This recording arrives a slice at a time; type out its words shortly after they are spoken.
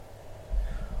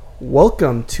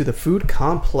Welcome to the Food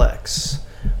Complex,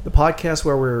 the podcast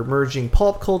where we're merging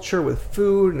pulp culture with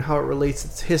food and how it relates to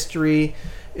its history,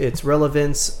 its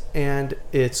relevance, and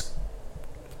its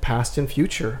past and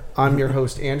future. I'm your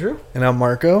host, Andrew. And I'm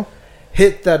Marco.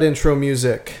 Hit that intro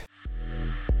music.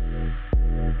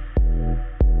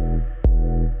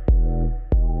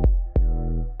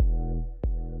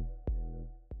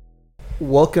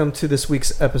 Welcome to this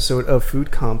week's episode of Food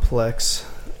Complex.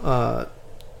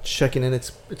 Checking in,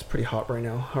 it's pretty hot right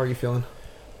now. How are you feeling?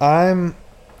 I'm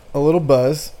a little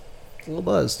buzzed. A little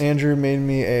buzzed. Andrew made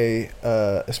me a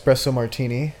espresso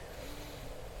martini,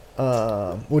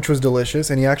 which was delicious,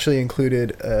 and he actually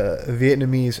included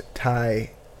Vietnamese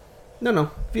Thai. No,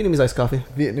 Vietnamese iced coffee.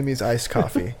 Vietnamese iced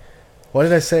coffee. What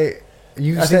did I say?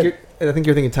 I think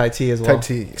you're thinking Thai tea as well. Thai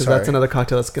tea, because that's another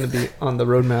cocktail that's going to be on the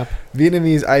roadmap.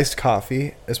 Vietnamese iced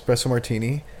coffee, espresso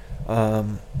martini,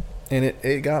 and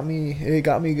it got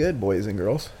me good, boys and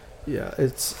girls. Yeah,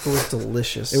 it was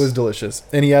delicious. It was delicious,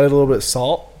 and he added a little bit of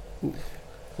salt, a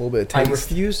little bit of taste. I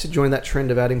refuse to join that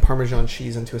trend of adding Parmesan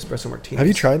cheese into espresso martinis. Have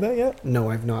you tried that yet?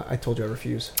 No, I've not. I told you I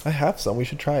refuse. I have some. We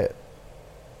should try it.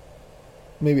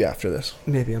 Maybe after this.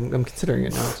 Maybe I'm considering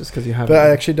it now, just because you haven't. But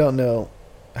I actually don't know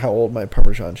how old my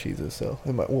Parmesan cheese is, so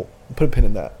we'll put a pin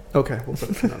in that. Okay, we'll put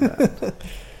a pin on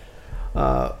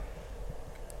that.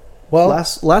 Well,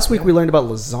 last week we learned about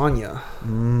lasagna.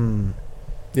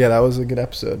 Yeah, that was a good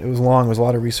episode. It was long. It was a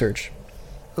lot of research.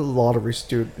 A lot of research,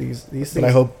 dude. These things. But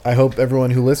I hope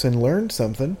everyone who listened learned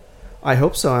something. I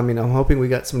hope so. I mean, I'm hoping we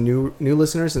got some new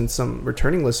listeners and some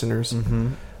returning listeners.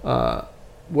 Mm-hmm.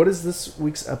 What is this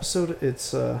week's episode?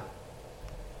 It's Banh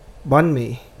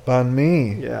Mi. Banh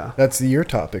Mi. Yeah. That's your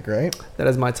topic, right? That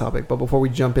is my topic. But before we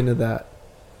jump into that,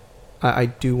 I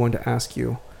do want to ask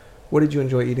you, what did you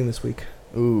enjoy eating this week?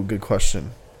 Ooh, good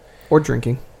question. Or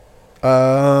drinking.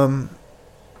 Let's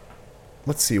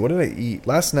see. What did I eat?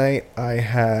 Last night I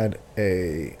had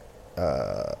a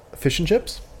fish and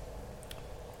chips.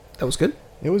 That was good?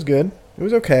 It was good. It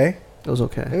was okay. It was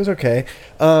okay. It was okay.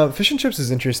 Fish and chips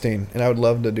is interesting, and I would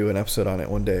love to do an episode on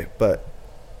it one day. But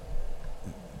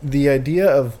the idea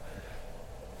of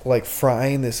like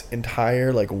frying this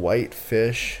entire like white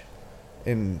fish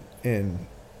in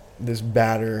this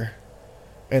batter,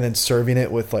 and then serving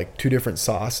it with like two different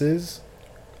sauces.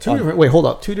 Wait, hold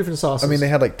up. Two different sauces. I mean, they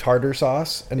had like tartar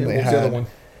sauce, and they had the other one?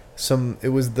 Some. It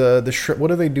was the shrimp. What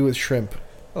do they do with shrimp?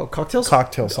 Oh, cocktails?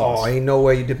 Cocktail sauce. Oh, ain't no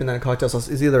way you dipping that in cocktail sauce.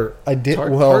 It's either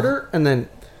tartar and then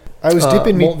I was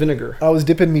dipping malt vinegar. I was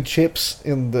dipping me chips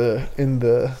in the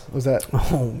was that?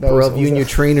 Oh, bro, you and your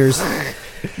trainers.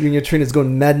 You and your trainers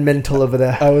going mad mental over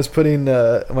there. I was putting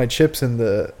my chips in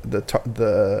the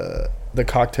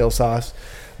cocktail sauce,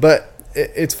 but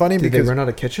it's funny because they run out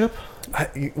of ketchup.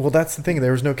 Well, that's the thing.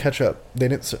 There was no ketchup. They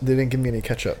didn't give me any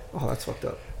ketchup. Oh, that's fucked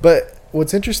up. But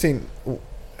what's interesting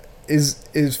is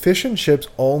fish and chips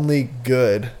only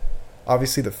good?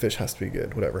 Obviously, the fish has to be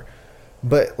good, whatever.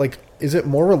 But like, is it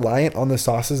more reliant on the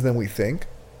sauces than we think?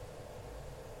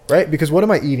 Right? Because what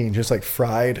am I eating? Just like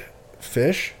fried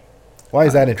fish? Why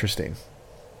is that interesting?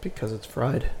 Because it's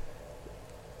fried.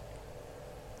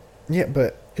 Yeah,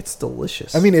 but it's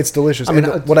delicious. I mean, it's delicious. I mean,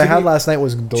 what I had last night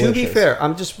was delicious. To be fair,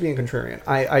 I'm just being contrarian.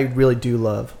 I really do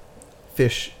love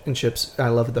fish and chips. I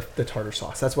love the tartar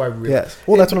sauce. That's why I really... Yes.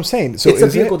 Well, that's what I'm saying. So it's a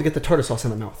vehicle to get the tartar sauce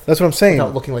in my mouth. That's what I'm saying.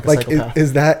 Without looking like a psychopath.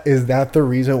 Is that the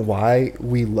reason why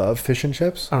we love fish and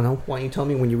chips? I don't know. Why don't you tell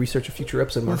me when you research a future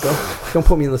episode, Marco? Don't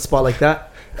put me in the spot like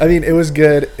that. I mean, it was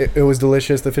good. It was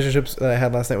delicious. The fish and chips that I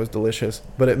had last night was delicious.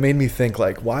 But it made me think,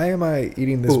 like, why am I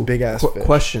eating this big-ass fish?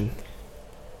 Question.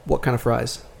 What kind of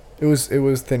fries? It was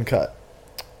thin cut.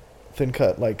 Thin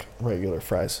cut, like regular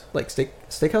fries. Like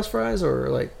steakhouse fries or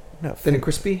like thin and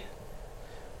crispy?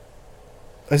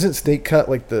 Isn't steak cut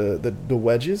like the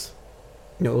wedges?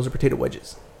 No, those are potato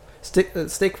wedges.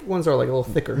 Steak ones are like a little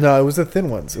thicker. No, it was the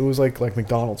thin ones. It was like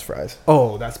McDonald's fries.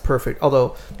 Oh, that's perfect.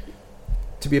 Although,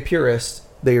 to be a purist,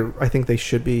 I think they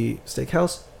should be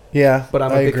steakhouse. Yeah, but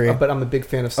I agree. But I'm a big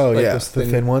fan of the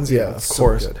thin ones. Yeah, of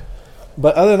course. So good.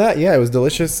 But other than that, yeah, it was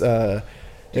delicious. Did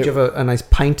you have a nice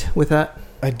pint with that?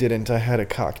 I didn't. I had a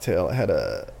cocktail. I had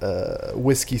a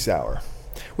whiskey sour,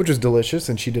 which was delicious,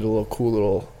 and she did a little cool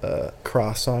little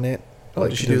cross on it. Oh,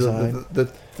 did she do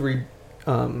the three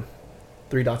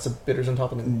dots of bitters on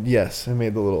top of it? Yes, I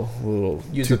made the little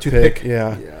use the toothpick.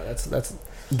 Yeah, that's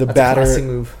the batter. A classy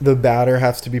move. The batter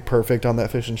has to be perfect on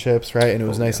that fish and chips, right? And it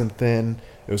was nice and thin.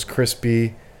 It was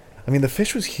crispy. I mean, the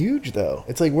fish was huge, though.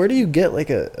 It's like, where do you get like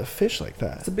a fish like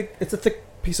that? It's a thick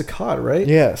piece of cod, right?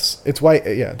 Yes, it's white.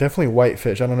 Yeah, definitely white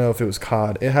fish. I don't know if it was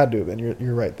cod. It had to have been.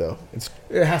 You're right, though.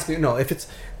 It has to be. No, if it's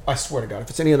I swear to God, if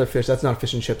it's any other fish, that's not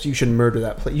fish and chips. You should murder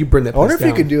that place. You burn that I wonder place if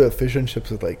down. you could do a fish and chips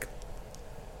with like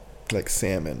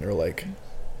salmon or like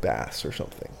bass or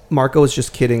something. Marco is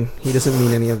just kidding. He doesn't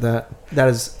mean any of that. That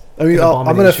is. I mean, an I'm gonna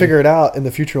abomination. figure it out in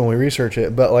the future when we research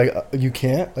it. But like, you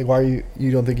can't. Like, why are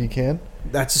you don't think you can?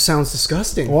 That just sounds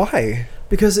disgusting. Why?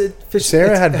 Because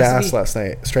Sarah had bass last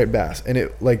night, striped bass, and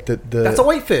it like the That's a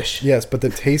whitefish. Yes, but the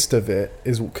taste of it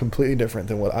is completely different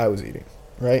than what I was eating.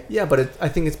 Right? Yeah, but I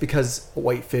think it's because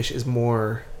whitefish is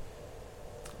more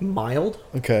mild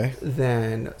Okay.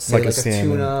 than say like a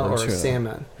salmon tuna or a tuna.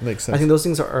 salmon. Makes sense. I think those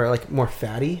things are like more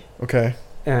fatty. Okay.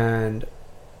 And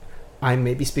I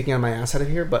may be speaking on my ass out of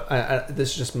here, but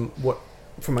this is just what,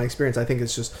 from my experience, I think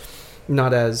it's just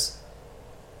not as.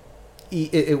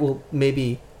 It will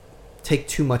maybe take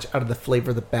too much out of the flavor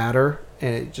of the batter,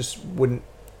 and it just wouldn't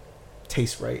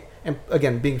taste right. And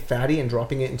again, being fatty and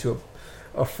dropping it into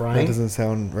a frying, That doesn't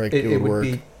sound right. it would work.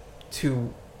 be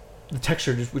too. The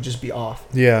texture would just be off.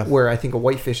 Yeah. Where I think a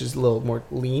whitefish is a little more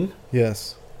lean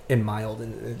Yes. and mild,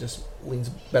 and it just leans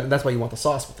better. That's why you want the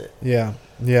sauce with it. Yeah.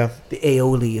 Yeah. The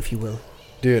aioli, if you will.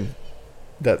 Dude,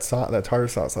 that tartar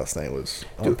sauce last night was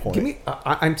on Dude, point. give me.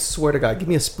 I swear to God, give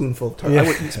me a spoonful of tartar. Yeah. I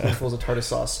would eat spoonfuls of tartar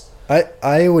sauce.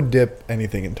 I would dip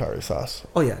anything in tartar sauce.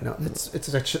 Oh yeah, no,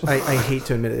 it's actually. I hate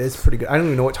to admit it, it's pretty good. I don't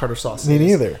even know what tartar sauce Me is.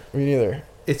 neither.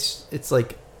 It's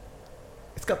like,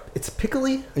 it's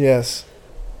pickly, Yes.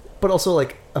 but also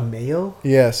like a mayo.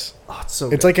 Yes. Oh, it's so.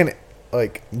 Good. It's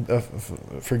like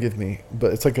forgive me,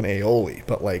 but it's like an aioli,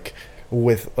 but like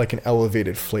with like an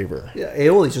elevated flavor. Yeah,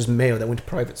 aioli is just mayo that went to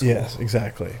private school. Yes,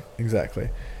 exactly.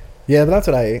 Yeah, but that's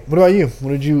what I ate. What about you? What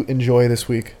did you enjoy this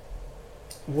week?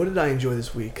 What did I enjoy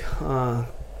this week?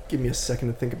 Give me a second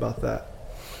to think about that.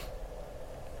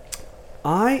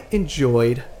 I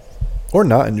enjoyed. Or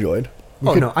not enjoyed.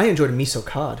 I enjoyed a miso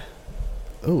cod.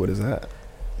 Oh, what is that?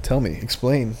 Tell me.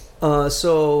 Explain.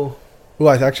 So. Well,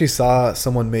 I actually saw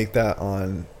someone make that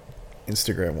on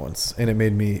Instagram once, and it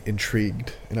made me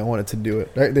intrigued, and I wanted to do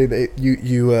it. Right?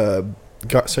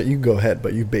 You go ahead,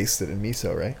 but you based it in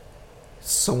miso, right?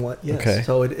 Somewhat, yes. Okay.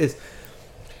 So it is.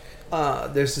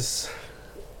 There's this.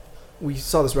 We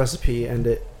saw this recipe, and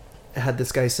it had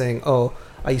this guy saying, "Oh,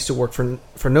 I used to work for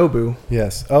Nobu."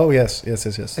 Yes. Oh, yes.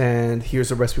 And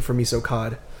here's a recipe for miso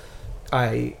cod.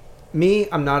 I'm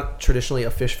not traditionally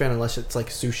a fish fan unless it's like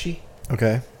sushi.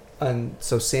 Okay. And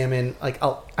so salmon, like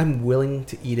I'm willing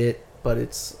to eat it, but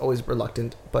it's always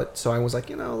reluctant. But so I was like,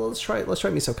 let's try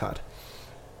miso cod.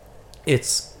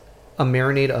 It's a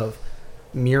marinade of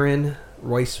mirin,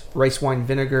 rice wine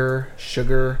vinegar,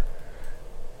 sugar,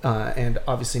 and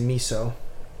obviously miso.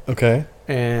 Okay.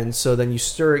 And so then you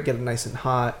stir it, get it nice and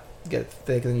hot, get it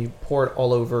thick, and then you pour it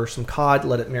all over some cod,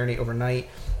 let it marinate overnight.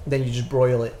 Then you just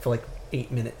broil it for like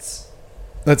 8 minutes.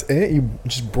 That's it? You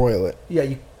just broil it? Yeah,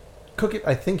 you cook it.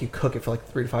 I think you cook it for like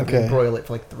 3 to 5 Okay. minutes, broil it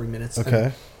for like 3 minutes. Okay.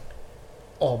 And,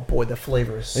 oh boy, the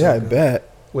flavor is so yeah, I good. bet.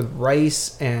 With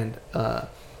rice and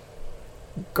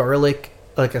garlic,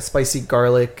 like a spicy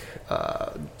garlic,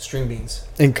 string beans.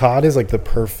 And cod is like the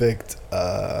perfect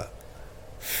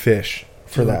fish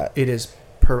for that. It is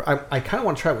I kind of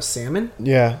want to try it with salmon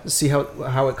Yeah. to see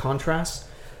how it contrasts.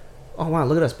 Oh wow,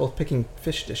 look at us both picking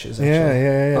fish dishes. Actually.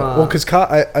 Yeah. Well, because cod,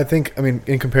 I think,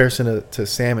 in comparison to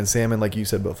salmon, like you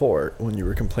said before, when you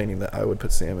were complaining that I would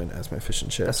put salmon as my fish and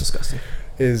chips, That's disgusting.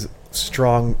 is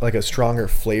strong, like a stronger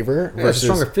flavor. Yeah, it's a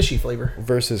stronger fishy flavor.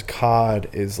 Versus cod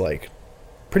is like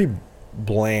pretty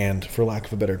bland, for lack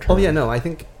of a better term. Oh yeah, no, I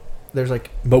think there's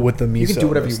like But with the miso, you can do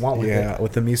whatever you want with it. Yeah,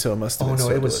 with the miso, it must have been so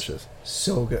it was delicious.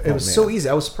 so good. Oh, It was man. so easy.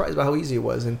 I was surprised by how easy it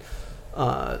was, and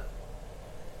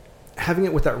having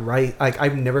it with that rice. Like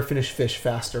I've never finished fish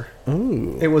faster.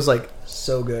 Ooh. It was like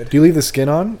so good. Do you leave the skin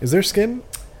on? Is there skin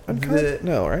on cod? The-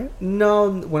 No, right? No,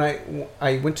 when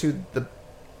I went to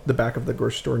the back of the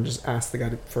grocery store and just asked the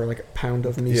guy for like a pound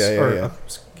of miso, Yeah.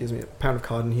 excuse me, a pound of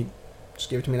cod, and he just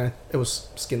gave it to me, and it was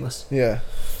skinless. Yeah.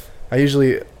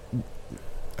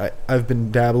 I've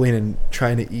been dabbling in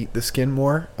trying to eat the skin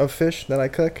more of fish that I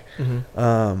cook.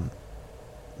 Mm-hmm.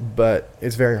 But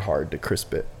it's very hard to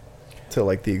crisp it to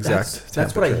like the exact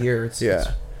That's what I temperature. hear.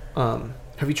 Yeah.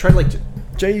 Have you tried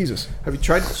Jesus. Have you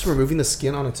tried just removing the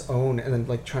skin on its own and then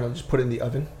like trying to just put it in the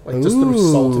oven, like just through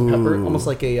salt and pepper, almost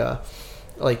like a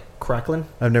like crackling?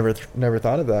 I've never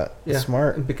thought of that. Yeah,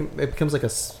 Smart. It becomes like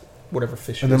whatever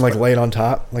fish. And it then is, like but lay it on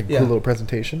top, like Yeah. cool little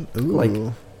presentation. Ooh. Like,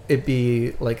 it'd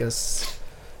be like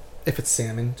if it's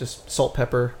salmon, just salt,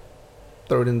 pepper,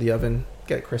 throw it in the oven,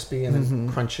 get it crispy, and then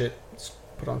crunch it. Just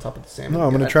put it on top of the salmon. No,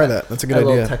 I'm gonna try that. That's a good add a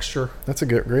idea. little texture. That's a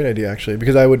great idea actually,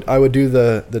 because I would do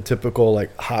the typical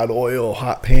like hot oil,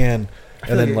 hot pan, I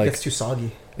feel and then it like gets too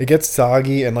soggy. It gets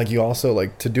soggy, and like you also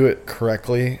like to do it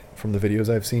correctly. From the videos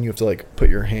I've seen, you have to like put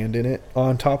your hand in it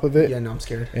on top of it. Yeah, no, I'm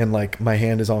scared. And like my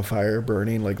hand is on fire,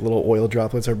 burning. Like little oil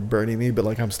droplets are burning me, but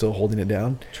like I'm still holding it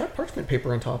down. Try parchment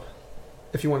paper on top.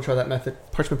 If you want to try that method,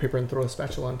 parchment paper and throw a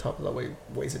spatula on top. That way, it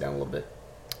weighs it down a little bit.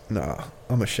 Nah,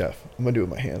 I'm a chef. I'm gonna do it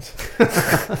with my hands.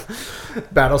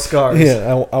 Battle scars.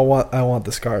 Yeah, I want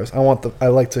the scars. I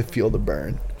like to feel the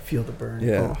burn. Feel the burn.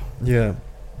 Yeah, Oh. yeah.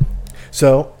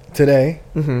 So today,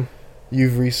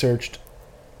 you've researched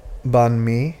Banh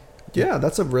Mi. Yeah,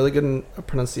 that's a really good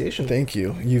pronunciation. Thank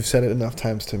you. You've said it enough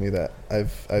times to me that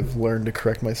I've learned to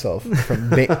correct myself from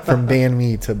from Banh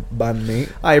Mi to Banh Mi.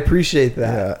 I appreciate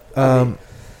that. Yeah.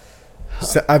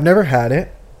 So I've never had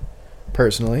it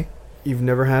personally. You've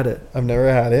never had it. I've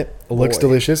never had it. It looks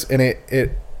delicious, and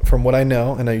it from what I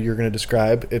know, and you're going to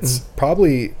describe, it's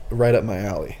probably right up my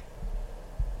alley.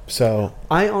 So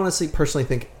I honestly, personally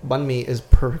think Banh Mi is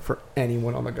perfect for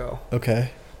anyone on the go.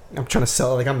 Okay. I'm trying to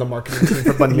sell it like I'm the marketing team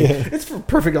for Banh Mi. Yeah. It's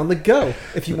perfect on the go.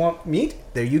 If you want meat,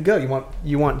 there you go.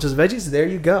 You want just veggies, there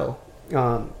you go.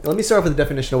 Let me start off with the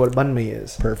definition of what Banh Mi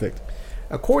is. Perfect.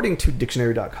 According to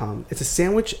dictionary.com, it's a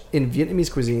sandwich in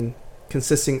Vietnamese cuisine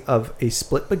consisting of a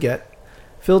split baguette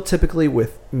filled typically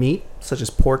with meat, such as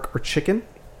pork or chicken,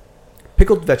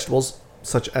 pickled vegetables,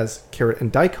 such as carrot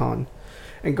and daikon,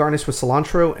 and garnished with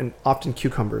cilantro and often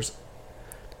cucumbers.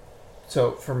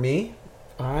 So for me,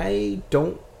 I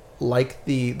don't like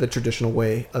the traditional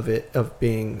way of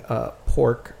being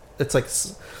pork. It's like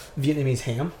Vietnamese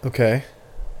ham. Okay.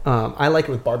 I like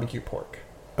it with barbecue pork.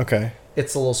 Okay.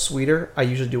 It's a little sweeter. I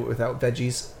usually do it without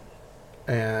veggies,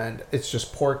 and it's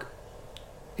just pork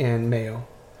and mayo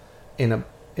in a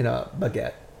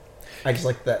baguette. I just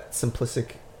like that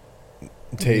simplistic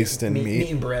taste and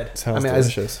meat and bread. Sounds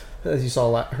delicious. As you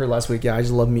saw her last week, yeah, I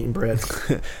just love meat and bread.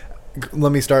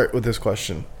 Let me start with this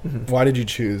question. Why did you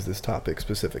choose this topic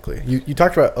specifically? You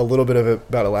talked about a little bit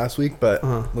about it last week, but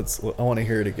I want to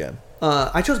hear it again.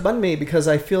 I chose banh mi because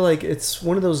I feel like it's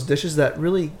one of those dishes that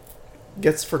really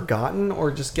gets forgotten,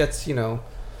 or just gets,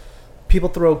 people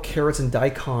throw carrots and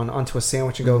daikon onto a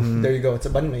sandwich and go, there you go, it's a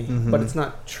banh mi. But it's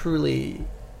not truly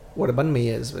what a banh mi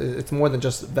is. It's more than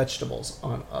just vegetables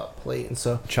on a plate. And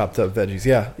so chopped up veggies.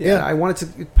 Yeah. I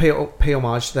wanted to pay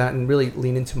homage to that and really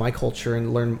lean into my culture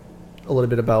and learn a little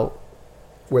bit about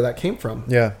where that came from.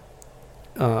 Yeah.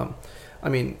 I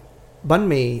mean, banh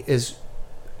mi is,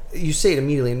 you say it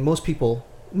immediately, and most people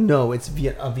know it's a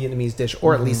Vietnamese dish,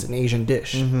 or at least an Asian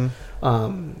dish.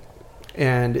 And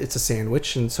it's a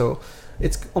sandwich, and so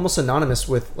it's almost synonymous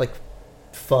with like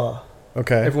pho.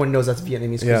 Okay. Everyone knows that's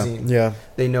Vietnamese cuisine. Yeah.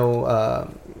 They know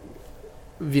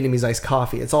Vietnamese iced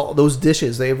coffee. It's all those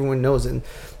dishes that everyone knows.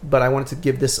 But I wanted to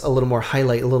give this a little more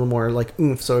highlight, a little more like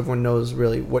oomph, so everyone knows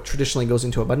really what traditionally goes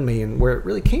into a banh mi and where it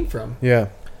really came from. Yeah.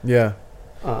 Yeah.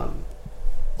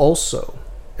 Also,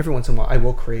 every once in a while, I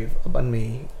will crave a banh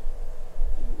mi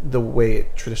the way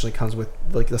it traditionally comes, with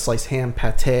like the sliced ham,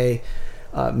 pate,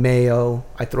 mayo.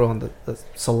 I throw on the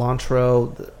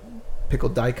cilantro, the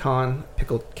pickled daikon,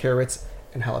 pickled carrots,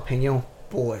 and jalapeno.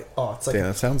 Boy, it's like, damn,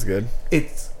 that sounds good.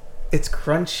 It's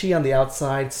crunchy on the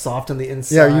outside, soft on the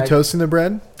inside. Yeah, are you toasting the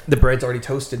bread? The bread's already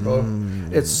toasted, bro.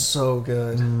 It's so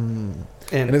good.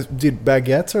 And dude,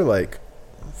 baguettes are like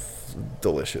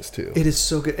delicious too. It is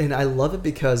so good, and I love it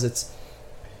because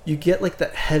you get like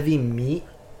that heavy meat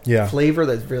flavor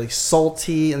that's really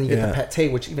salty, and you get the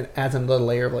pate, which even adds another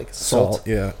layer of like salt.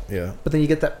 Yeah. But then you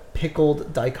get that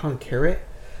pickled daikon carrot,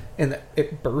 and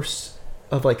it bursts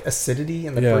of like acidity,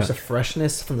 and the burst of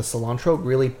freshness from the cilantro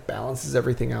really balances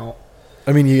everything out.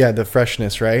 I mean, the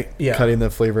freshness, right? Yeah. Cutting the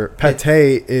flavor. Pate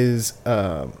is,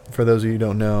 for those of you who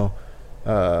don't know,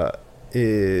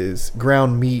 is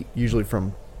ground meat, usually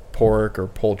from pork or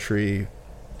poultry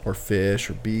or fish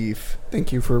or beef.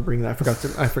 Thank you for bringing that.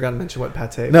 I forgot to mention what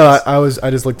pate was. No, I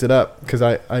just looked it up because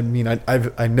I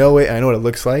know it. I know what it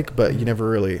looks like, but I never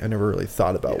really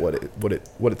thought about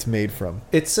what it's made from.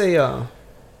 It's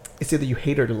either you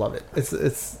hate it or to love it.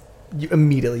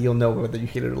 You'll know whether you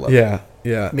hate it or love it.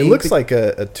 Yeah. It looks like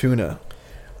a tuna.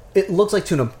 It looks like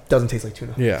tuna, doesn't taste like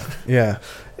tuna. Yeah.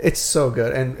 It's so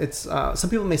good, and it's some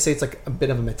people may say it's like a bit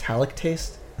of a metallic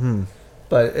taste,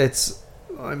 but it's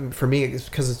for me, it's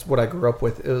because it's what I grew up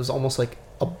with. It was almost like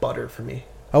a butter for me.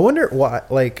 I wonder why.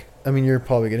 Like, I mean, you're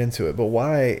probably get into it, but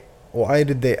why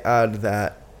did they add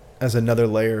that as another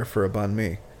layer for a banh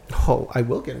mi? Oh, I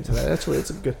will get into that. Actually, it's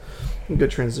a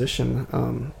good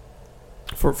transition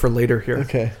for later here.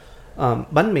 Okay.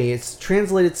 Banh mi, it's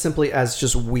translated simply as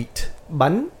just wheat.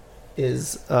 Banh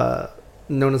is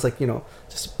known as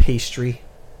just pastry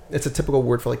It's a typical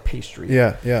word for like pastry.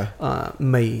 Yeah.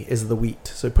 Mei is the wheat,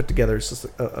 so put together it's just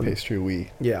a Pastry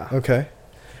wheat. Yeah. Okay.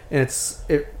 And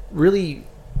it really,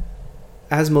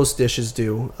 as most dishes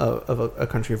do of a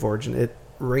country of origin, it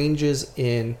ranges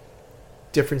in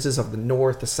differences of the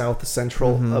north, the south, the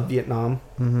central of Vietnam.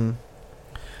 Mm-hmm.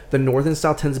 The northern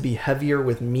style tends to be heavier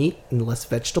with meat and less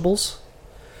vegetables.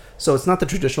 So it's not the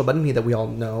traditional banh mi that we all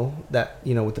know, that,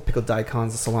 you know, with the pickled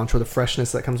daikons, the cilantro, the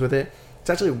freshness that comes with it. It's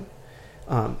actually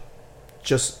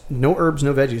just no herbs,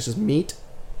 no veggies, just meat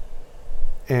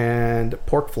and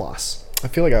pork floss. I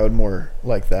feel like I would more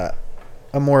like that.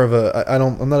 I'm more of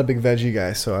I'm not a big veggie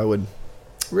guy, so I would.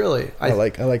 Really? I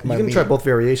like my You can meat. try both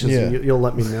variations, and you'll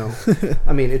let me know.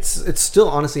 I mean, it's still,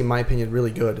 honestly, in my opinion,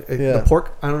 really good. The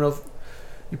pork, I don't know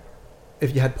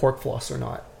if you had pork floss or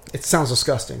not. It sounds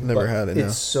disgusting. Never had it.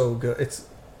 It's so good. It's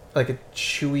like a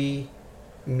chewy,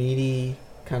 meaty,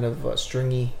 kind of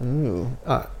stringy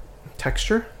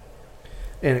texture,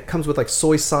 and it comes with like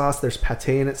soy sauce. There's pate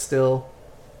in it still,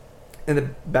 and the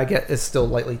baguette is still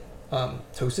lightly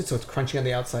toasted, so it's crunchy on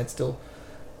the outside still,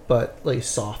 but like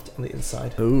soft on the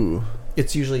inside. Ooh.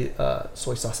 It's usually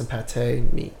soy sauce and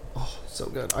pate meat. Oh, so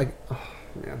good.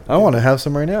 Man. I want to have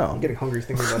some right now. I'm getting hungry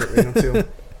thinking about it right now too.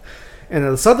 And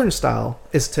the southern style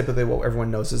is typically what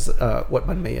everyone knows is what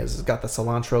banh mi is. It's got the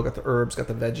cilantro, got the herbs, got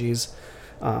the veggies,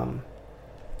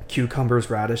 cucumbers,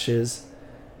 radishes,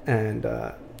 and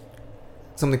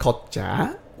something called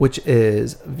chả, which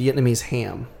is Vietnamese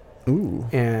ham. Ooh.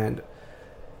 And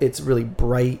it's really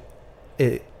bright.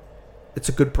 It's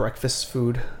a good breakfast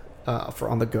food for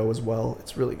on the go as well.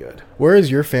 It's really good. Where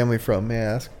is your family from, may I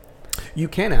ask? You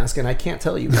can ask, and I can't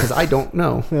tell you because I don't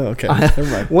know. Oh, okay. Never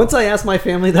mind. Once I ask my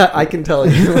family that, I can tell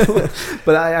you.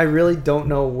 But I really don't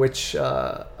know which,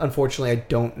 unfortunately, I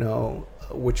don't know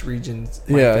which regions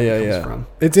my family comes from.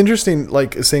 It's interesting,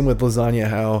 like, same with lasagna,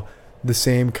 how the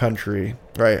same country,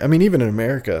 right? I mean, even in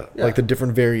America, like the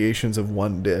different variations of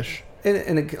one dish.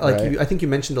 And I think you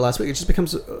mentioned it last week, it just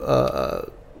becomes a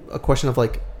question of,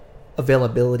 like,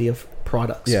 availability of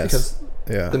products. Yes.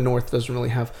 Because the North doesn't really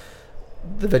have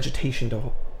the vegetation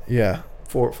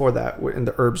for that, and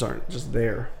the herbs aren't just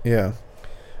there.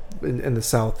 In the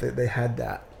South they had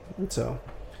that, and so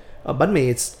banh mi,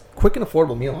 it's quick and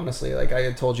affordable meal, honestly. Like I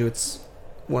had told you, it's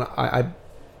when I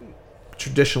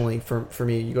traditionally for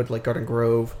me, you go to like Garden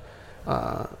Grove,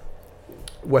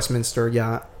 Westminster,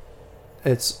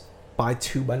 it's buy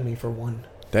 2 banh mi for 1.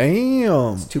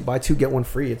 Damn. It's buy 2 get 1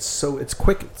 free. It's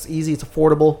quick, it's easy, it's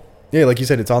affordable. Yeah, like you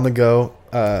said, it's on the go.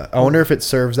 I wonder if it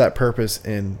serves that purpose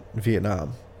in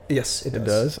Vietnam. Yes, it does. It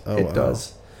does? Oh, it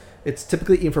does. It's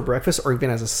typically eaten for breakfast or even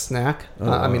as a snack.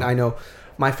 I mean, I know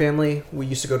my family, we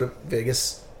used to go to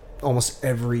Vegas almost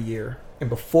every year. And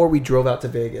before we drove out to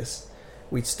Vegas,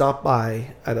 we'd stop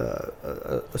by at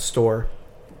a store,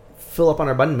 fill up on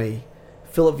our banh mi,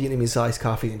 fill up Vietnamese iced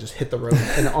coffee, and just hit the road.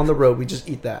 And on the road, we just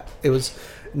eat that. It was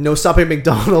no stopping at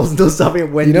McDonald's, no stopping at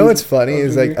Wendy's. You know what's funny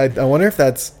is like I wonder if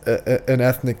that's an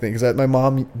ethnic thing, because my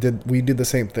mom did the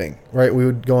same thing, right? We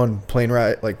would go on plane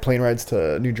rides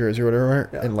to New Jersey or whatever,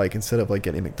 and like instead of like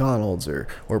getting McDonald's or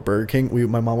Burger King,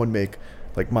 my mom would make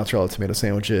like mozzarella tomato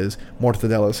sandwiches,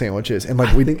 mortadella sandwiches, and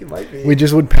like we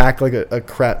just would pack like a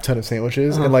crap ton of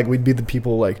sandwiches, and like we'd be the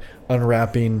people like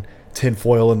unwrapping tin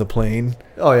foil in the plane.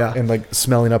 Oh yeah. And like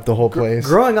smelling up the whole place.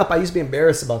 Growing up, I used to be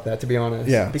embarrassed about that, to be honest.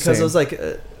 Yeah. Because same. it was like,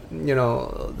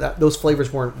 those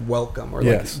flavors weren't welcome, or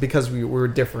like because we were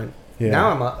different. Yeah.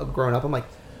 Now I'm growing up, I'm like,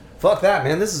 fuck that,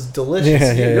 man. This is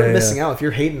delicious. You're missing out if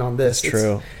you're hating on this. It's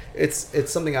true.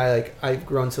 It's something I've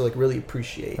grown to like really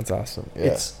appreciate. That's awesome.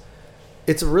 Yeah.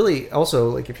 It's really also,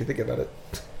 like, if you think about it,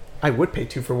 I would pay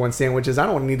 2 for 1 sandwiches. I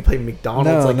don't need to pay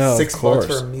McDonald's $6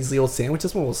 for a measly old sandwich.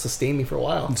 This one will sustain me for a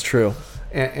while. It's true.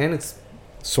 And it's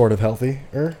sort of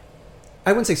healthier.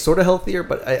 I wouldn't say sort of healthier,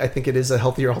 but I think it is a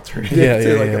healthier alternative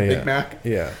to a Big Mac.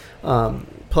 Yeah.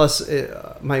 Plus,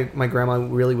 my grandma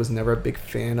really was never a big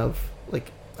fan of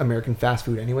like American fast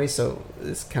food anyway, so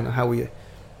it's kind of how we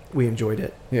enjoyed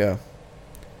it. Yeah.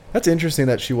 That's interesting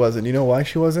that she wasn't. You know why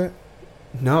she wasn't?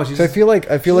 No, I feel like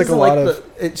a lot of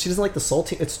she doesn't like the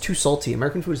salty. It's too salty.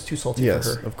 American food is too salty for her. Yes,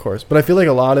 of course. But I feel like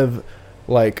a lot of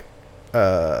like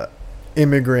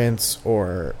immigrants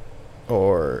or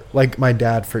like my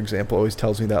dad, for example, always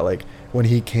tells me that like when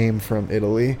he came from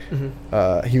Italy,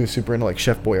 he was super into like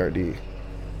Chef Boyardee,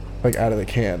 like out of the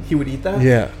can. He would eat that?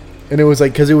 Yeah. And it was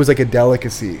like, because it was like a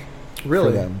delicacy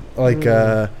really for them. Like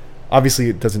obviously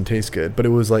it doesn't taste good, but it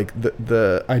was like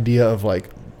the idea of like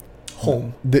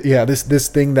home. This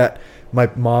thing that my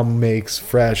mom makes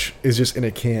fresh is just in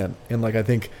a can, and like I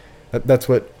think that's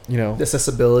what, the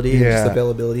accessibility and just the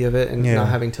availability of it, and not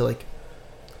having to like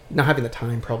not having the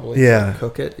time probably Yeah. to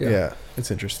cook it. Yeah.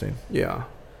 It's interesting. Yeah.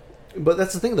 But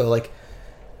that's the thing though, like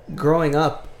growing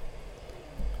up,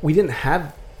 we didn't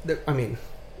have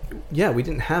we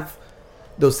didn't have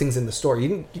those things in the store.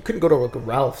 You couldn't go to like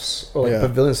Ralph's or like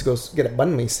Pavilions to go get a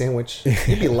Banh Mi sandwich.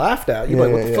 You'd be laughed at. You'd be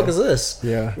like, what the fuck is this?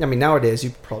 Yeah. I mean, nowadays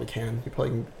you probably can. You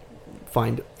probably can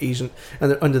find Asian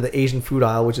under the Asian food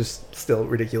aisle, which is still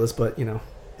ridiculous, but you know,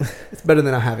 it's better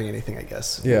than not having anything, I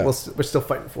guess. Yeah. We're still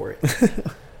fighting for it.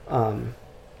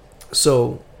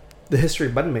 So the history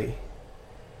of Banh Mi.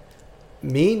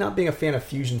 Me not being a fan of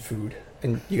fusion food,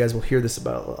 and you guys will hear this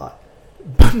about a lot.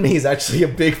 Banh Mi is actually a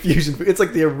big fusion food. It's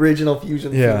like the original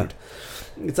fusion food.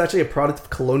 It's actually a product of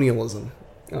colonialism.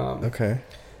 Okay.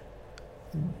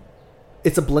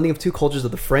 It's a blending of two cultures of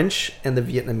the French and the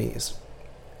Vietnamese.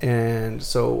 And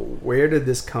so where did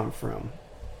this come from?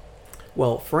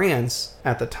 Well, France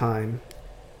at the time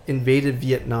invaded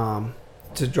Vietnam.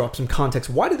 To drop some context,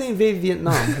 why did they invade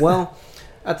Vietnam? Well,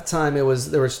 at the time there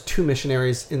was two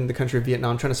missionaries in the country of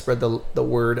Vietnam trying to spread the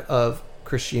word of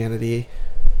Christianity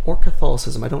or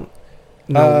Catholicism. I don't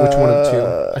know which one of the two.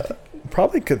 I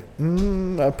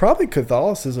think probably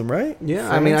Catholicism, right? Yeah,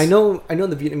 France? I mean, I know in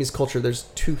the Vietnamese culture there's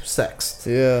two sects.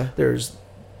 Yeah. There's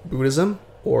Buddhism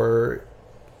or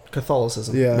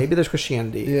Catholicism. Yeah. Maybe there's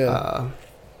Christianity. Yeah.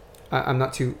 I'm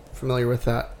not too familiar with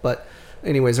that, but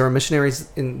anyways, there were missionaries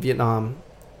in Vietnam.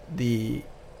 The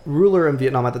ruler in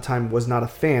Vietnam at the time was not a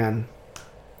fan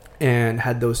and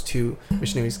had those two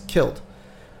missionaries killed.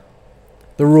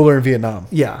 The ruler in Vietnam.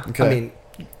 Yeah. Okay. I mean,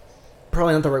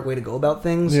 probably not the right way to go about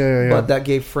things. Yeah. But that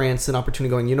gave France an opportunity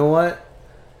going, you know what?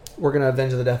 We're going to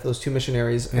avenge the death of those two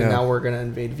missionaries, and now we're going to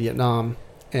invade Vietnam.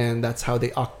 And that's how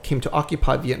they came to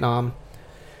occupy Vietnam.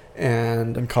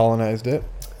 And colonized it.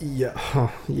 Yeah.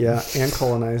 Yeah. And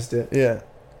colonized it. Yeah.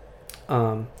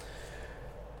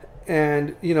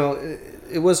 And, you know,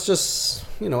 it was just,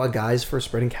 you know, a guise for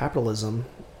spreading capitalism.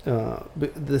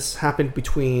 This happened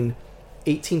between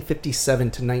 1857 to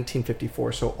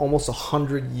 1954, so almost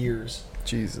 100 years.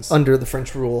 Jesus. Under the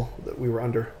French rule that we were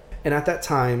under. And at that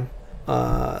time,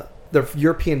 the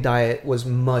European diet was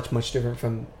much, much different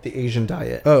from the Asian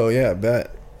diet. Oh, yeah, I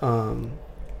bet.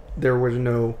 There was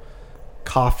no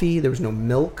coffee, there was no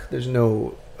milk, there's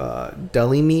no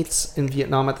deli meats in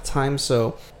Vietnam at the time.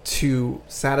 So to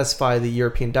satisfy the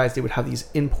European diets, they would have these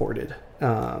imported.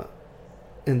 And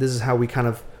this is how we kind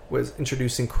of was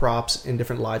introducing crops and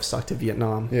different livestock to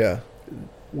Vietnam. Yeah.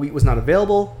 Wheat was not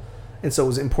available, and so it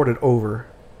was imported over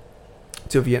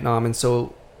to Vietnam. And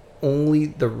so only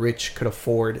the rich could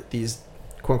afford these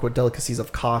quote-unquote delicacies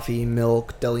of coffee,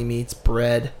 milk, deli meats,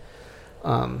 bread.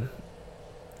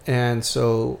 And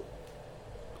so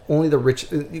only the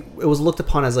rich... It was looked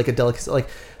upon as like a delicacy, like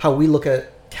how we look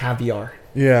at caviar.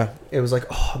 Yeah. It was like,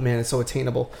 oh man, it's so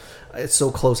attainable. It's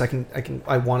so close. I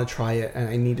want to try it, and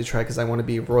I need to try it because I want to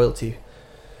be royalty.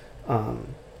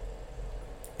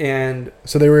 And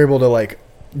so they were able to like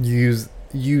use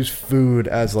food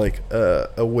as like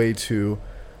a way to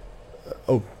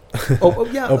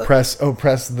oppress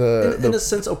the in a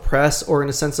sense oppress, or in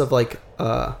a sense of like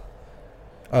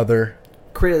other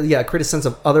create a sense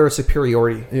of other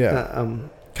superiority. Yeah.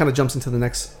 Kind of jumps into the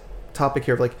next topic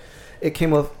here of like it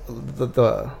came of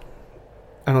the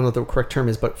I don't know what the correct term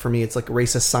is, but for me it's like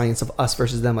racist science of us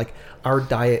versus them. Like our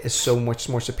diet is so much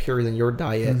more superior than your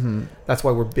diet. Mm-hmm. That's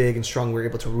why we're big and strong. We're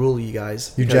able to rule you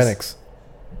guys. Eugenics.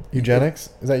 Is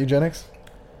that eugenics?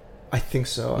 I think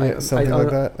so. Yeah, something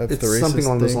like that. That's it's the racist something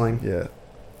along those thing. lines. Yeah.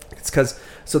 It's because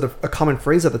a common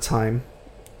phrase at the time,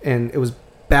 and it was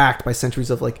backed by centuries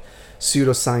of like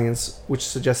pseudoscience, which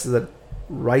suggested that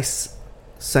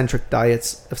rice-centric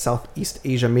diets of Southeast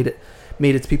Asia made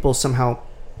its people somehow,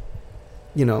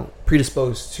 you know,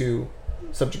 predisposed to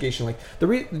subjugation. Like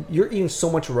you're eating so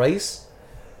much rice,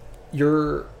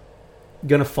 you're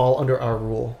gonna fall under our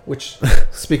rule. Which,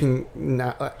 speaking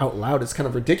out loud, is kind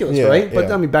of ridiculous, right?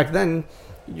 But I mean, back then,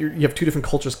 you have two different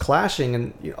cultures clashing,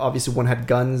 and obviously one had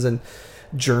guns and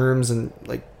germs and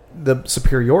like the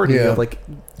superiority of like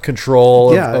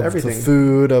control of everything, the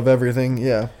food, of everything.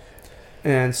 Yeah.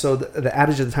 And so the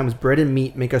adage at the time was bread and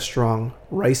meat make us strong,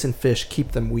 rice and fish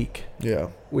keep them weak. Yeah.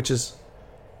 Which is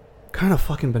kind of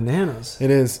fucking bananas. It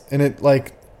is. And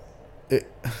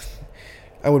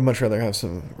I would much rather have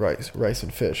some rice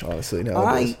and fish, honestly.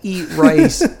 Nowadays. I eat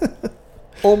rice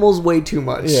almost way too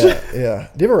much. Yeah. Do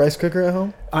you have a rice cooker at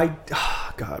home?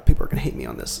 God, people are gonna hate me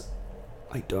on this.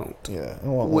 I don't. Yeah, I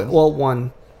want one.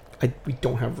 Well, we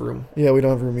don't have room. Yeah, we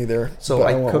don't have room either. So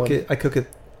I cook it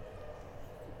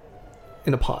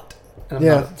in a pot.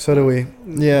 And so do we.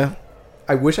 Yeah.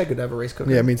 I wish I could have a rice cooker.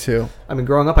 Yeah, me too. I mean,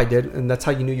 growing up, I did, and that's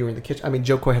how you knew you were in the kitchen. I mean,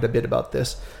 Joe Coy had a bit about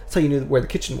this. That's how you knew where the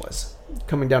kitchen was.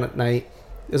 Coming down at night,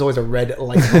 there's always a red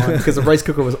light on because the rice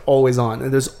cooker was always on,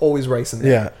 and there's always rice in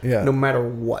there. Yeah. No matter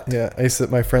what. Yeah, I used to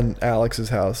at my friend Alex's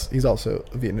house. He's also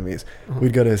Vietnamese.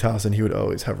 We'd go to his house, and he would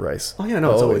always have rice. Oh yeah,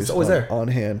 no, it's always there on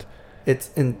hand.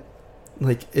 I'm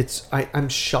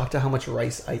shocked at how much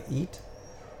rice I eat.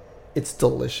 It's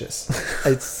delicious.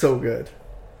 It's so good.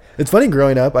 It's funny,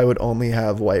 growing up, I would only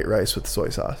have white rice with soy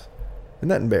sauce. Isn't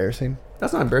that embarrassing?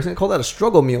 That's not embarrassing. I call that a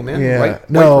struggle meal, man. Yeah. White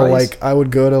No, rice. like I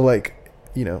would go to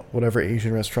whatever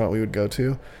Asian restaurant we would go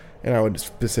to, and I would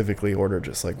specifically order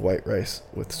just like white rice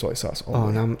with soy sauce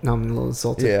only. Oh, now I'm a little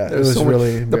insulted. Yeah, There's it was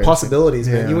really the possibilities,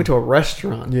 man. Yeah. You went to a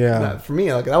restaurant. Yeah. For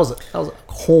me, like that was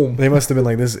home. They must have been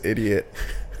like, this idiot.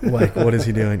 Like, what is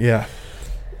he doing? Yeah.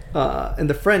 And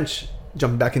the French,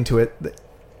 jumping back into it,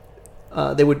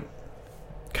 they would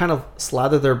kind of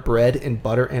slather their bread in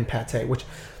butter and pate, which,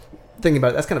 thinking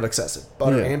about it, that's kind of excessive.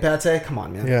 Butter and pate? Come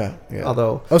on, man. Yeah.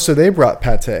 Although... Oh, so they brought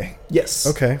pate. Yes.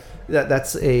 Okay.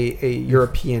 That's a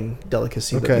European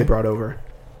delicacy that they brought over.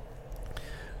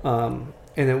 And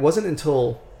it wasn't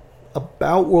until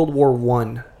about World War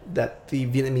I that the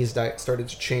Vietnamese diet started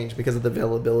to change because of the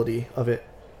availability of it.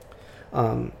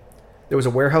 There was a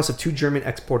warehouse of 2 German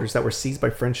exporters that were seized by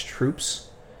French troops,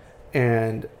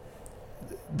 and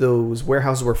those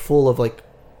warehouses were full of like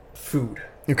food,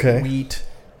 wheat,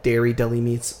 dairy, deli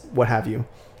meats, what have you.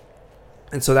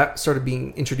 And so that started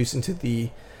being introduced into the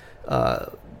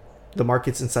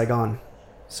markets in Saigon.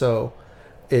 So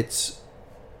it's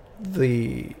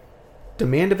the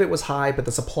demand of it was high, but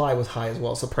the supply was high as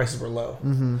well, so prices were low.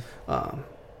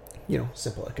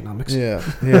 Simple economics.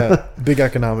 Yeah. Big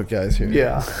economic guys here.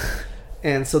 Yeah.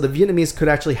 And so the Vietnamese could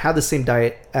actually have the same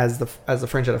diet as the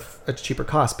French at a cheaper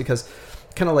cost, because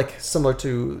kind of like similar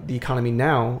to the economy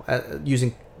now,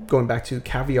 going back to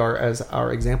caviar as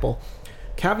our example.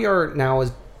 Caviar now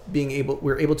is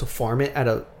we're able to farm it at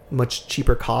a much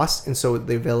cheaper cost, and so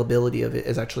the availability of it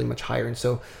is actually much higher, and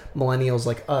so millennials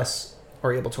like us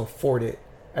are able to afford it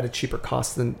at a cheaper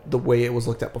cost than the way it was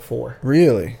looked at before.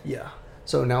 Really? Yeah.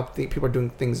 So now people are doing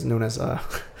things known as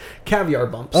caviar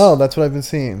bumps. Oh, that's what I've been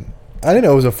seeing. I didn't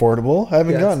know it was affordable. I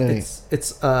haven't gotten any.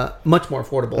 It's much more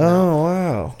affordable now. Oh,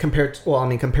 wow. Compared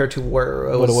to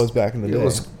where what it was back in the day. It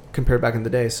was compared back in the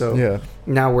day. So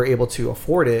now we're able to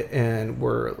afford it, and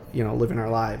we're living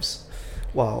our lives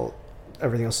while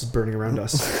everything else is burning around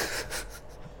us.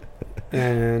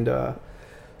 And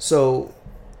so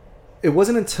it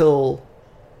wasn't until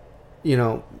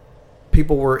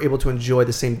people were able to enjoy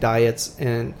the same diets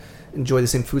and enjoy the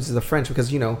same foods as the French,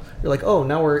 because you're like, oh,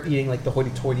 now we're eating like the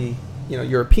hoity-toity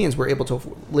Europeans were able to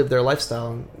live their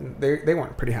lifestyle, and they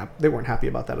weren't they weren't happy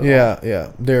about that at all.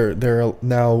 Yeah. They're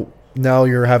now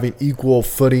you're having equal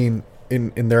footing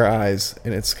in their eyes,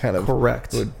 and it's kind of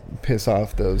correct. Would piss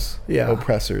off those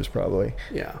oppressors probably.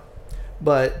 Yeah.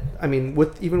 But I mean,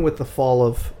 even with the fall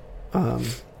of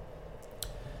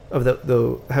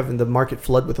the having the market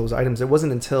flood with those items, it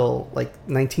wasn't until like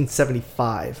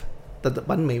 1975 that the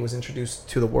Banh Mi was introduced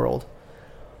to the world.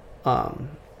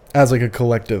 As like a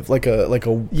collective, like a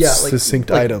succinct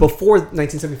item. Before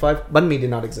 1975, Banh Mi did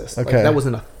not exist. Okay. Like, that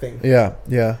wasn't a thing.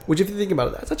 Yeah. Which, if you think about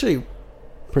it, that's actually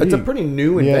it's a pretty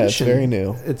new invention. Yeah, it's very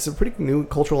new. It's a pretty new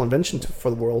cultural invention for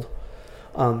the world.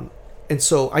 And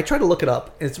so I tried to look it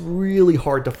up, and it's really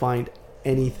hard to find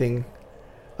anything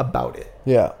about it.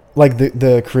 Yeah, like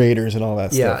the creators and all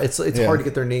that stuff. Yeah, it's hard to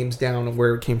get their names down and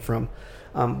where it came from.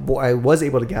 What I was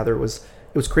able to gather was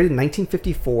it was created in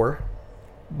 1954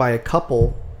 by a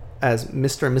couple as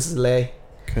Mr. and Mrs. Lay.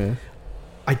 Okay.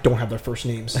 I don't have their first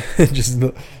names. just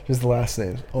the last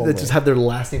names. They just have their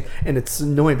last name, and it's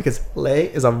annoying because Lay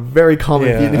is a very common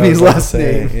Vietnamese last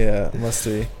name. Yeah, must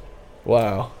be.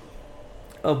 Wow.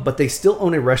 But they still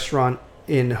own a restaurant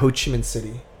in Ho Chi Minh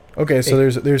City. Okay, so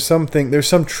there's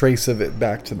some trace of it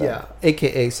back to them. Yeah,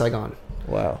 aka Saigon.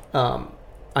 Wow.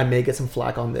 I may get some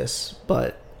flack on this,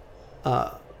 but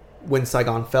when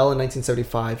Saigon fell in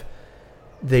 1975,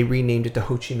 they renamed it to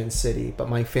Ho Chi Minh City, but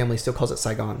my family still calls it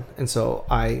Saigon, and so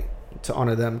I, to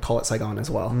honor them, call it Saigon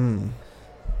as well.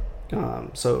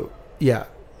 So yeah,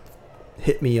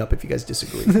 hit me up if you guys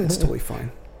disagree. It's totally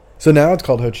fine. So now it's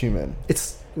called Ho Chi Minh.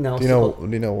 It's now. Do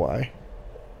you know why?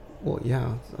 Well,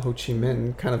 yeah, Ho Chi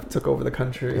Minh kind of took over the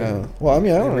country. Yeah. Well, I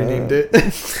mean, I don't know. Renamed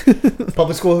it.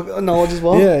 Public school knowledge as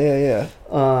well. Yeah.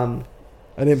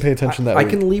 I didn't pay attention that I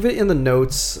can leave it in the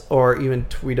notes or even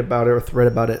tweet about it or thread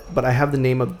about it, but I have the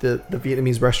name of the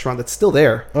Vietnamese restaurant that's still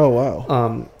there. Oh,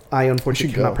 wow. I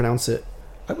unfortunately cannot pronounce it.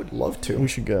 I would love to. We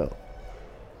should go.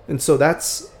 And so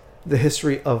that's the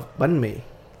history of Banh Mi.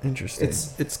 Interesting.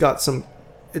 It's got some.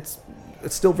 It's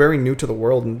still very new to the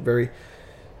world and very.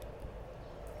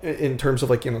 In terms of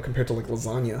like compared to like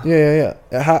lasagna.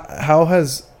 Yeah. How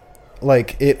has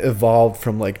like it evolved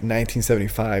from like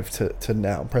 1975 to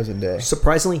now present day?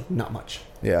 Surprisingly, not much.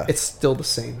 Yeah, it's still the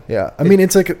same. Yeah, I mean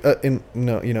it's like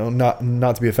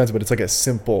not to be offensive, but it's like a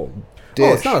simple dish.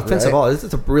 Oh, it's not offensive at all. It's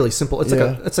a really simple. It's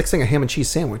it's like saying a ham and cheese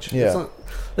sandwich. Yeah,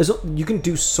 you can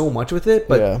do so much with it,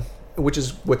 but which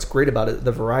is what's great about it,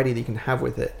 the variety that you can have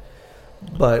with it.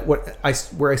 But where I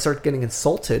start getting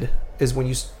insulted is when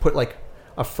you put like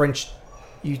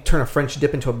you turn a French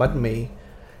dip into a banh mi,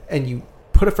 and you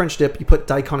put a French dip, you put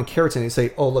daikon and carrots in it, and you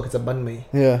say, oh, look, it's a banh mi.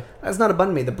 Yeah. That's not a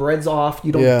banh mi. The bread's off.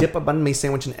 You don't dip a banh mi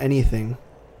sandwich in anything.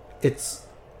 That's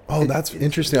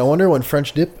interesting. I wonder when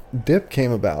French dip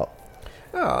came about.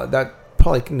 That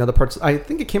probably in other parts. I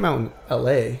think it came out in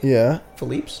L.A. Yeah.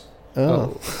 Philippe's.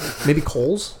 Maybe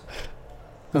Kohl's.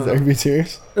 Is that be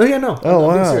serious? Oh, yeah, no. Oh,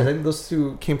 wow. I think those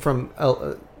two came from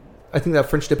I think that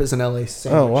French dip is an L.A.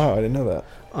 sandwich. Oh, wow. I didn't know that.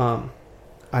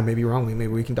 I may be wrong. Maybe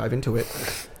we can dive into it.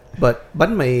 But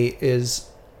banh mi is,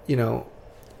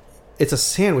 it's a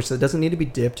sandwich that doesn't need to be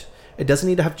dipped. It doesn't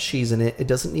need to have cheese in it. It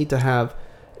doesn't need to have,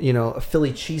 a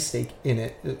Philly cheesesteak in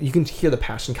it. You can hear the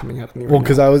passion coming out of me right now. Well,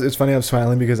 because it's funny, I'm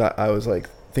smiling because I was like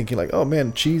thinking like, oh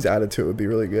man, cheese added to it would be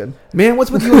really good. Man,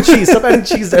 what's with you and cheese? Stop adding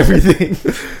cheese to everything.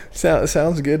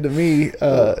 Sounds good to me.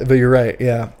 But you're right.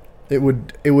 Yeah, it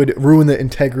would ruin the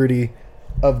integrity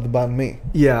of the banh mi.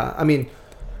 Yeah, I mean,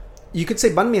 you could say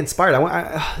banh mi inspired.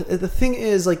 The thing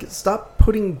is, like, stop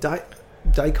putting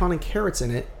daikon and carrots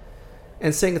in it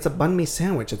and saying it's a banh mi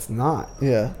sandwich. It's not.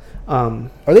 Yeah. Are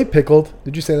they pickled?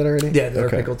 Did you say that already? Yeah, they're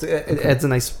pickled. It adds a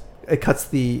nice. It cuts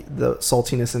the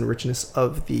saltiness and richness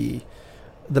of the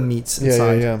meats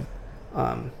inside.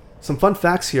 Yeah. Some fun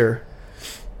facts here.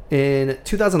 In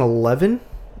 2011,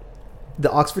 the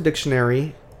Oxford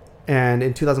Dictionary, and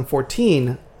in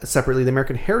 2014, separately, the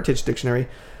American Heritage Dictionary,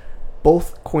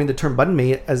 both coined the term banh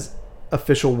mi as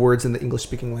official words in the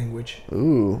English-speaking language.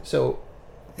 Ooh. So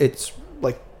it's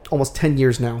like almost 10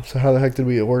 years now. So how the heck did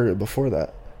we order it before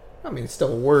that? I mean, it's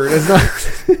still a word. It's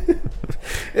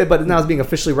not, but now it's being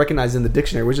officially recognized in the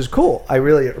dictionary, which is cool. I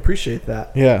really appreciate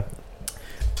that. Yeah.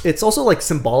 It's also like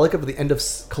symbolic of the end of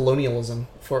colonialism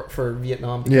for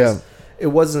Vietnam. Because it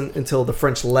wasn't until the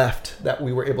French left that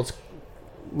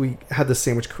we had this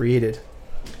sandwich created.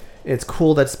 It's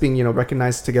cool that it's being,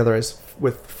 recognized together as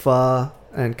with pho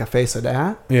and café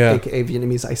soda, aka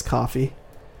Vietnamese iced coffee.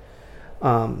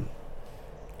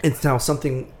 It's now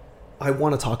something I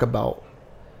want to talk about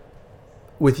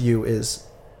with you is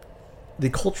the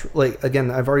culture. Like, again,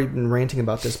 I've already been ranting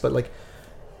about this, but like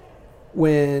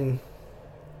when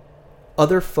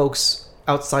other folks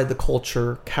outside the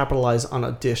culture capitalize on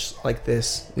a dish like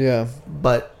this,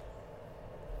 but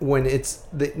when it's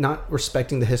not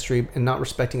respecting the history and not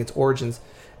respecting its origins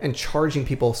and charging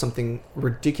people something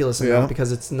ridiculous amount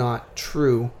because it's not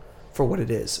true for what it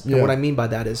is. And what I mean by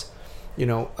that is,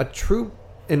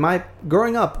 in my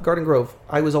growing up, Garden Grove,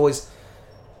 I was always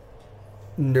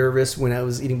nervous when I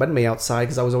was eating banh mi outside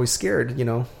because I was always scared,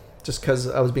 just because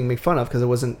I was being made fun of because it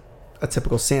wasn't a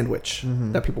typical sandwich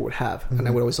that people would have. And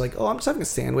I would always like, oh, I'm just having a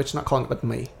sandwich, not calling it banh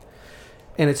mi.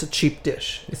 And it's a cheap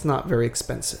dish. It's not very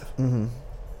expensive. Mm-hmm.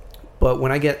 But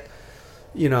when I get,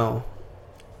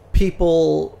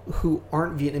 people who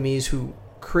aren't Vietnamese who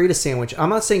create a sandwich, I'm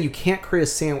not saying you can't create a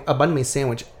banh mi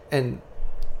sandwich and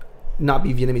not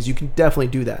be Vietnamese. You can definitely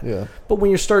do that. Yeah. But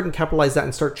when you're starting to capitalize that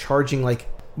and start charging like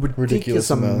ridiculous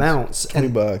amounts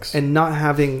 $20 and not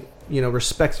having,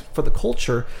 respect for the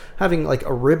culture, having like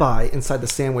a ribeye inside the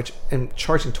sandwich and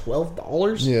charging $12,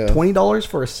 $20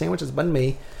 for a sandwich that's banh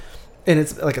mi. And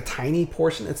it's like a tiny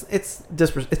portion. It's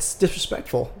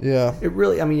disrespectful. Yeah. It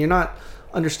really. I mean, you're not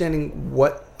understanding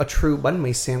what a true banh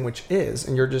mi sandwich is,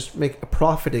 and you're just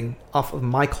profiting off of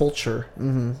my culture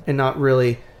and not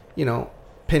really,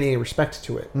 paying any respect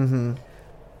to it. Mm-hmm.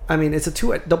 I mean, it's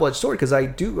a double-edged sword because I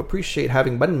do appreciate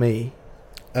having banh mi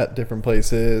at different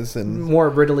places and more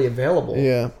readily available.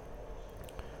 Yeah.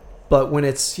 But when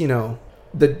it's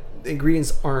the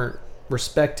ingredients aren't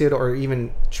respected or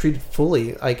even treated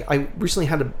fully. Like, I recently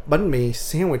had a banh mi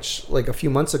sandwich like a few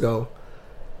months ago,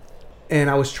 and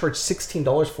I was charged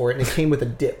 $16 for it, and it came with a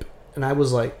dip. And I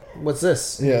was like, "What's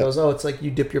this?" And he goes, "Oh, it's like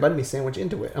you dip your banh mi sandwich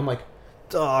into it." I'm like,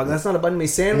 "Dog, that's not a banh mi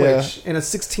sandwich," and it's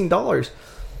 $16.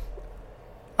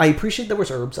 I appreciate there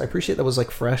was herbs. I appreciate that was like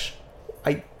fresh.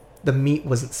 The meat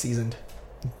wasn't seasoned.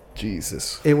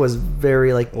 Jesus, it was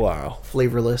very wow,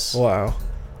 flavorless. Wow.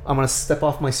 I'm gonna step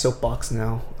off my soapbox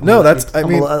now. I'm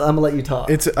gonna let you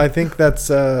talk. I think that's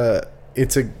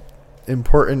it's a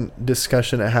important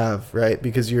discussion to have, right?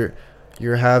 Because you're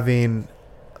having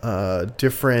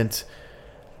different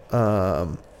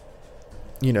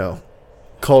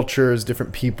cultures,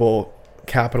 different people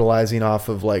capitalizing off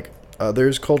of like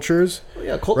others' cultures.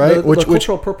 Yeah, right? The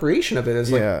cultural appropriation of it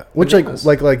is which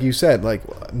like you said,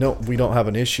 like no, we don't have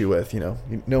an issue with,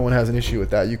 no one has an issue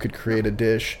with that. You could create a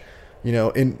dish,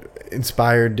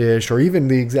 inspired dish, or even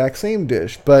the exact same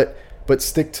dish, but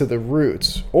stick to the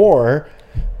roots. Or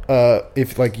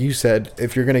if, like you said,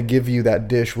 if you're going to give you that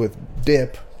dish with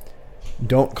dip,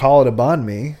 don't call it a banh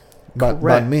mi.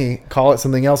 Banh mi, call it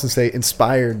something else and say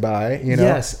inspired by,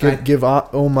 Yes, give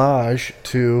homage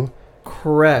to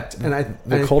correct. And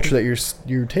the culture that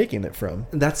you're taking it from.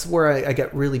 That's where I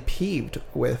get really peeved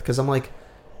with, because I'm like,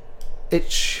 it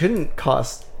shouldn't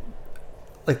cost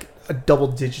like a double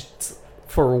digits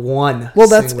for one. Well,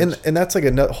 that's and that's like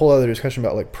a whole other discussion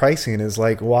about like pricing. Is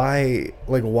like why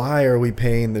are we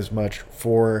paying this much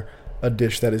for a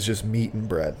dish that is just meat and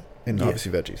bread and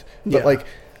obviously veggies? But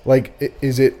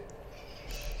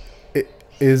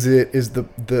is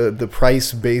the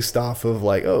price based off of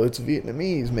like, oh, it's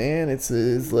Vietnamese, man, it's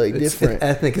like different,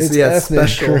 ethnic, it's ethnic,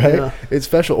 special, right? Yeah. It's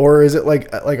special. Or is it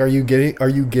like are you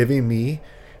giving me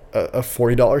a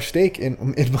 $40 steak in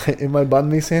my banh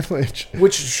mi sandwich?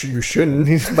 Which you shouldn't.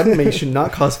 Banh mi should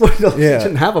not cost $40. Yeah. You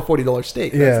shouldn't have a $40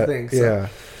 steak. That's the thing. So,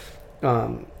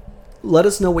 let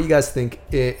us know what you guys think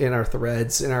in our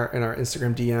threads, in our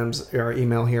Instagram DMs, our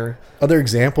email here. Other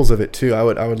examples of it too. I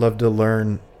would love to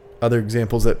learn other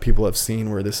examples that people have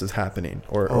seen where this is happening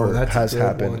or has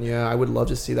happened. One. Yeah, I would love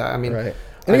to see that. I mean, right.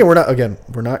 And again,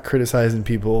 we're not criticizing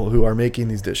people who are making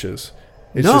these dishes.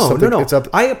 It's no. It's up.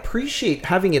 I appreciate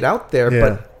having it out there,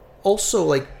 but also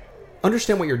like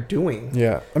understand what you're doing.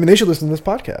 Yeah, I mean, they should listen to this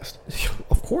podcast.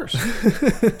 Of course.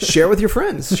 Share with your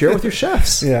friends. Share with your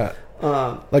chefs. Yeah.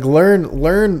 Like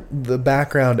learn the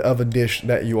background of a dish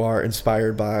that you are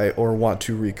inspired by or want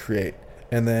to recreate,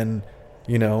 and then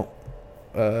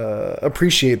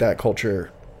appreciate that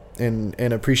culture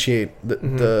and appreciate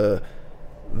the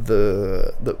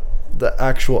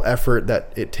actual effort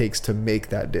that it takes to make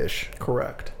that dish.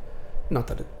 Correct. Not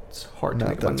that it's hard to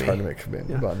make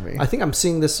banh mi. I think I'm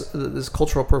seeing this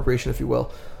cultural appropriation, if you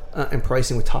will, and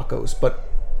pricing with tacos, but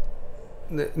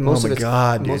most of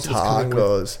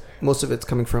it's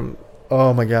coming from.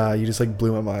 Oh my god, you just like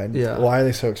blew my mind. Yeah. Why are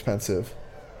they so expensive?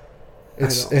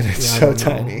 It's so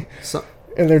tiny.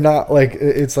 And they're not like,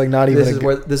 it's like not even.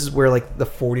 This is where like the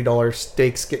 $40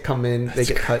 steaks come in. They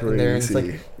get cut in there, and it's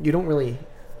like you're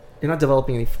not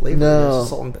developing any flavor.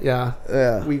 No.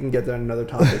 Yeah. We can get to another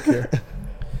topic here.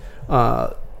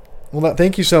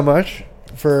 Thank you so much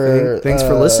for thanks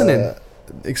for listening,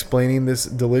 explaining this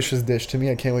delicious dish to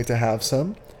me. I can't wait to have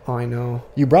some. Oh, I know.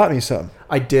 You brought me some.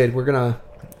 I did. We're gonna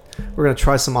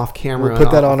try some off camera. We'll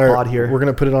put that on our pod here. We're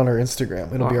gonna put it on our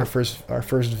Instagram. It'll be our first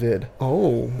vid.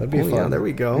 Oh, that'd be fun. Yeah, there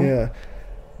we go. Yeah.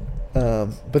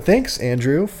 But thanks,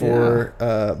 Andrew, for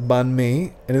banh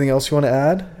mi. Anything else you want to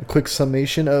add? A quick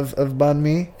summation of banh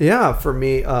mi. Yeah, for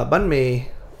me, banh mi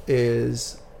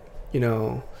is,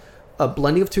 a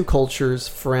blending of two cultures,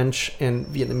 French and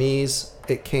Vietnamese.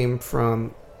 It came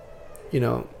from,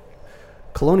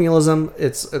 colonialism.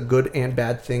 It's a good and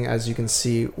bad thing, as you can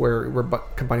see, where we're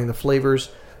combining the flavors.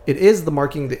 It is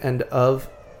marking the end of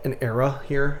an era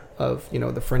here of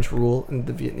the French rule and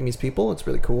the Vietnamese people. It's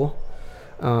really cool,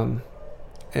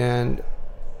 and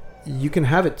you can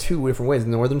have it two different ways: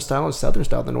 the northern style and southern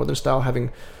style. The northern style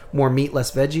having more meat,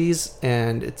 less veggies,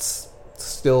 and it's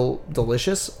still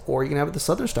delicious. Or you can have it the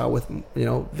southern style with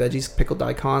veggies, pickled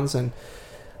daikons, and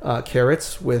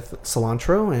carrots with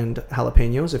cilantro and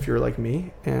jalapenos if you're like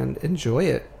me, and enjoy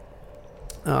it.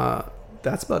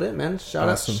 That's about it, man. Shout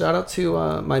out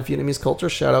to my Vietnamese culture.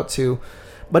 Shout out to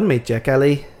Banh Mi Jack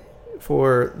Ali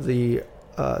for the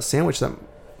sandwich that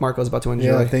Marco's about to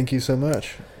enjoy. Yeah, thank you so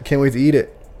much. Can't wait to eat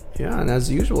it. Yeah, and as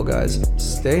usual, guys,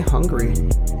 stay hungry.